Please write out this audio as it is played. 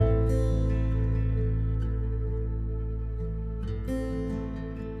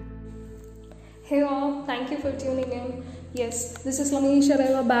Thank you for tuning in. Yes, this is Lamisha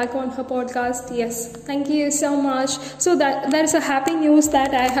Reva back on her podcast. Yes, thank you so much. So that there is a happy news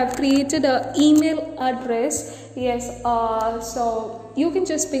that I have created an email address. Yes, so you can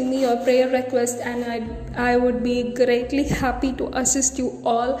just ping me your prayer request, and I would be greatly happy to assist you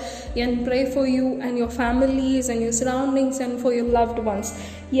all and pray for you and your families and your surroundings and for your loved ones.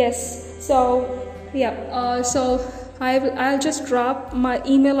 Yes, so yeah, so I'll just drop my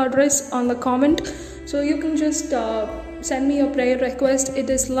email address on the comment, so you can just send me your prayer request. It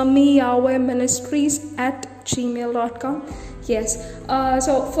is lammiyahwehministries@gmail.com. Yes.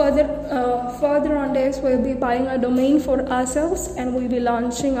 So further on days we'll be buying a domain for ourselves, and we'll be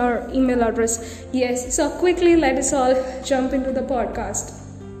launching our email address. Yes. So quickly, let us all jump into the podcast.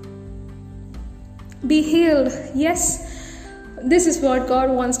 Be healed. Yes. This is what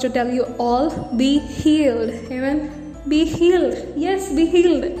God wants to tell you all. Be healed. Amen. Be healed. Yes, be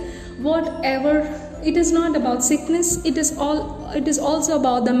healed. Whatever. It is not about sickness. It is also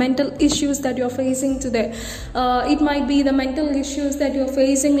about the mental issues that you're facing today. It might be the mental issues that you're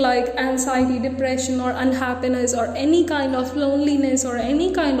facing, like anxiety, depression, or unhappiness, or any kind of loneliness, or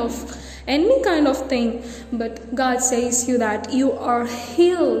any kind of thing. But God says you that you are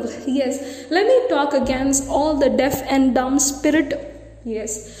healed. Yes. Let me talk against all the deaf and dumb spirit.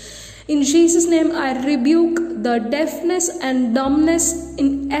 Yes. In Jesus' name, I rebuke the deafness and dumbness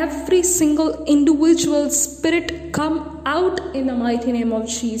in every single individual spirit. Come out in the mighty name of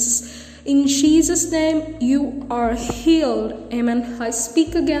Jesus. In Jesus' name, you are healed. Amen. I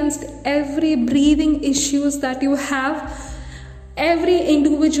speak against every breathing issues that you have. Every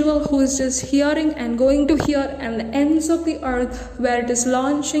individual who is just hearing and going to hear, and the ends of the earth where it is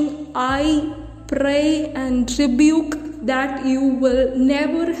launching, I pray and rebuke that you will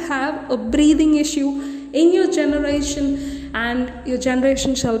never have a breathing issue in your generation, and your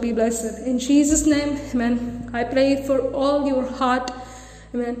generation shall be blessed. In Jesus' name, amen. I pray for all your heart.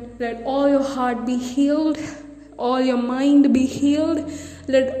 Amen. Let all your heart be healed, all your mind be healed.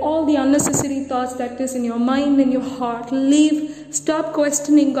 Let all the unnecessary thoughts that is in your mind and your heart leave. Stop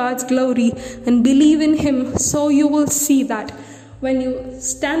questioning God's glory and believe in Him, so you will see that when you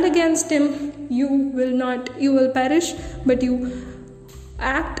stand against Him, you will perish, but you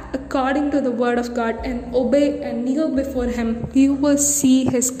act according to the word of God and obey and kneel before Him, you will see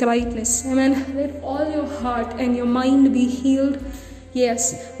His greatness. Amen. Let all your heart and your mind be healed.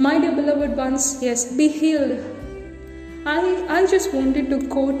 Yes, my dear beloved ones, yes, be healed. I just wanted to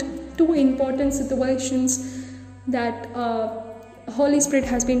quote two important situations that Holy Spirit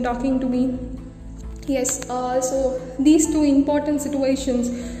has been talking to me. Yes, so these two important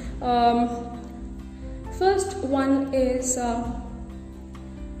situations. First one is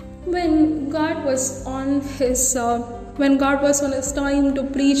when God was on His time to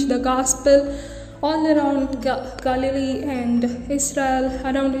preach the gospel all around Galilee and Israel,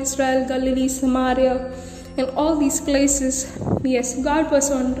 Galilee, Samaria, and all these places. Yes, God was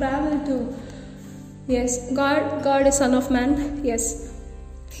on travel too. Yes, God is Son of Man. Yes,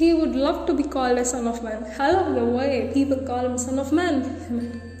 He would love to be called a Son of Man. I love the way people call Him Son of Man.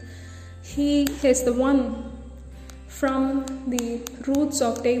 Amen. He is the one from the roots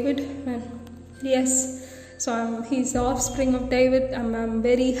of David. Amen. Yes, so He's the offspring of David. I'm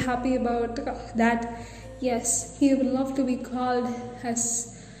very happy about that. Yes, He would love to be called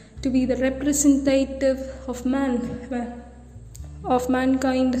to be the representative of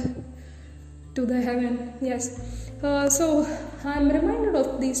mankind to the heaven. Yes. So I'm reminded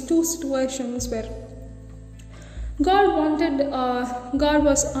of these two situations where God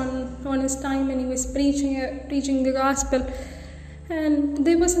was on His time, and He was preaching the gospel, and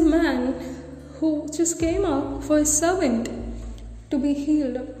there was a man who just came up for a servant to be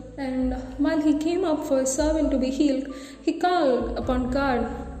healed. And while he came up for a servant to be healed, he called upon God.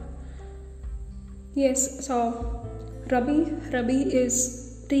 Yes, so Rabbi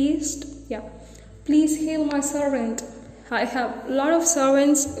is priest. Yeah, please heal my servant. I have a lot of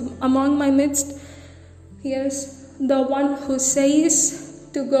servants among my midst. Yes, the one who says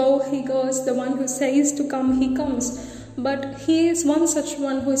to go, he goes. The one who says to come, he comes. But he is one such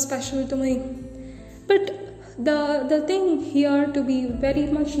one who is special to me. But the thing here to be very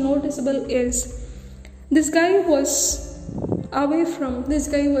much noticeable is this guy was away from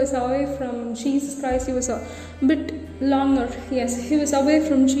Jesus Christ. He was a bit longer. Yes, he was away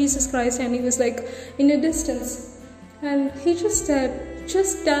from Jesus Christ, and he was like in a distance. And he just said,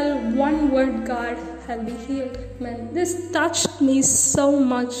 just tell one word, God, I'll be healed. Man, this touched me so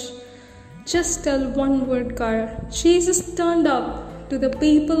much. Just tell one word, God. Jesus turned up to the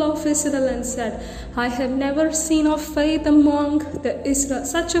people of Israel and said, I have never seen a faith among the Israel,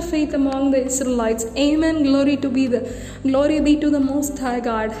 such a faith among the Israelites. Amen. Glory be to the Most High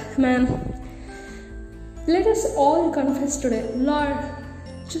God. Amen. Let us all confess today, Lord,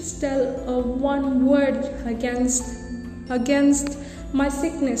 just tell one word against my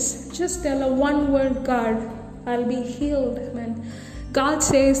sickness. Just tell one word, God, I'll be healed. Amen. God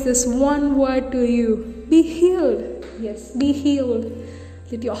says this one word to you: be healed. Yes, be healed.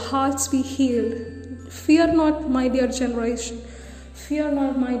 Let your hearts be healed. Fear not, my dear generation. Fear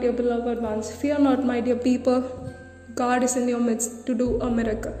not, my dear beloved ones. Fear not, my dear people. God is in your midst to do a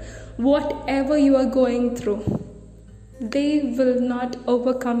miracle. Whatever you are going through, they will not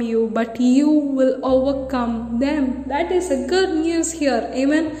overcome you, but you will overcome them. That is a good news here.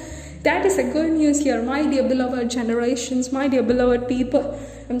 Amen. That is a good news here, my dear beloved generations, my dear beloved people.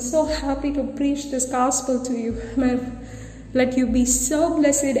 I'm so happy to preach this gospel to you. Amen. Let you be so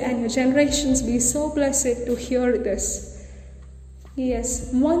blessed and your generations be so blessed to hear this. Yes,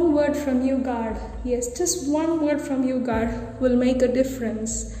 one word from you, God. Yes, just one word from you, God, will make a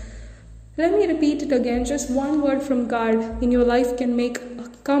difference. Let me repeat it again. Just one word from God in your life can make a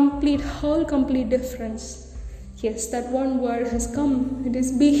complete difference. Yes, that one word has come. It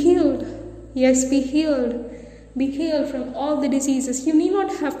is be healed. Yes, be healed. Be healed from all the diseases. You need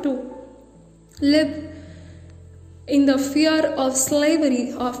not have to live in the fear of slavery,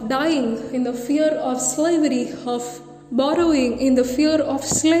 of dying, in the fear of slavery, of borrowing, in the fear of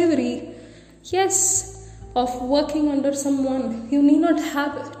slavery. Yes, of working under someone. You need not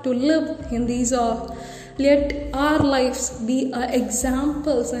have to live in these let our lives be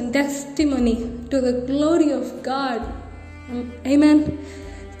examples and testimony to the glory of God. Amen.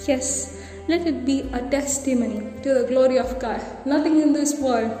 Yes, let it be a testimony to the glory of God. Nothing in this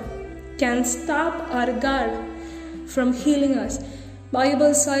world can stop our God from healing us.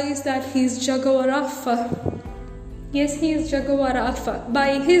 Bible says that He is Jehovah Rapha. Yes, He is Jehovah Rapha. By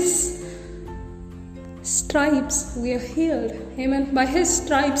His stripes we are healed. Amen. By His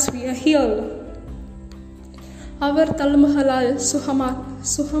stripes we are healed. அவர் தழும்புகளால்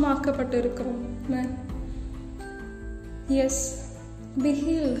சுகமாக்கப்பட்டிருக்கிறோம். Yes, be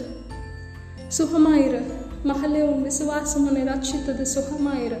healed. சுகமாயிரு மகளே, உன் விசுவாசம் உன்னை ரட்சித்தது.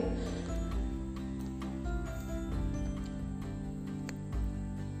 சுகமாயிரு.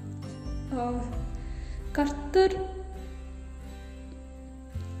 கர்த்தர்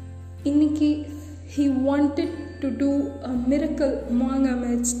இன்னைக்கு He wanted to do a miracle among our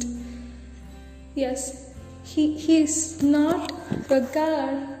midst. Yes, He is not a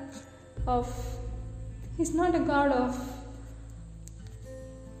God of. He's not a God of.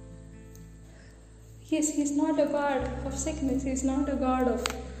 Yes, He's not a God of sickness. He's not a God of.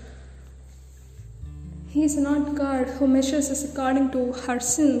 He is not God who measures us according to our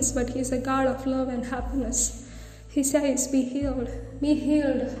sins, but He is a God of love and happiness. He says, be healed. Be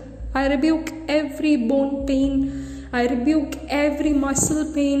healed. I rebuke every bone pain. I rebuke every muscle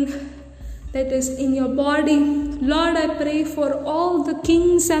pain that is in your body. Lord, I pray for all the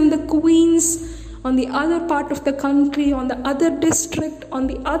kings and the queens on the other part of the country, on the other district, on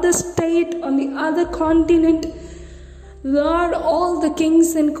the other state, on the other continent. Lord, all the kings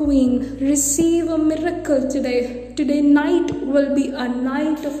and queens, receive a miracle today. Today night will be a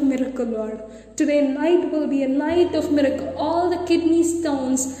night of miracle, Lord. Today night will be a night of miracle. All the kidney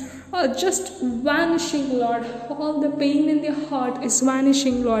stones are just vanishing, Lord. All the pain in their heart is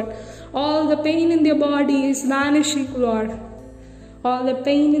vanishing, Lord. All the pain in their body is vanishing, Lord. All the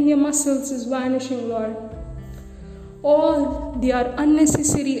pain in their muscles is vanishing, Lord. All their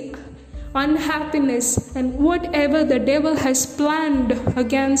unnecessary unhappiness and whatever the devil has planned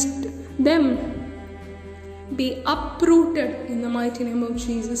against them be uprooted in the mighty name of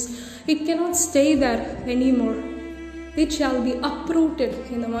Jesus. It cannot stay there anymore. It shall be uprooted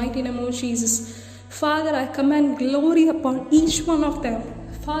in the mighty name of Jesus. Father, I command glory upon each one of them.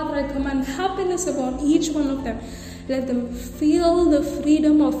 Father, I command happiness upon each one of them. Let them feel the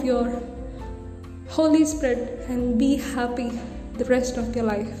freedom of your Holy Spirit and be happy the rest of their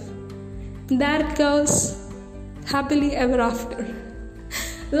life. That goes happily ever after.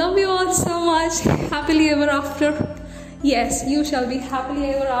 Love you all so much. Happily ever after. Yes, you shall be happily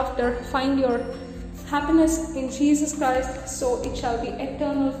ever after. Find your happiness in Jesus Christ, so it shall be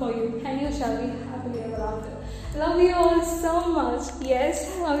eternal for you, and you shall be happily ever after. Love you all so much. Yes,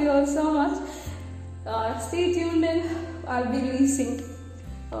 love you all so much. Stay tuned in. I'll be releasing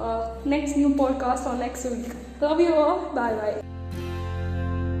next new podcast on next week. Love you all. Bye bye.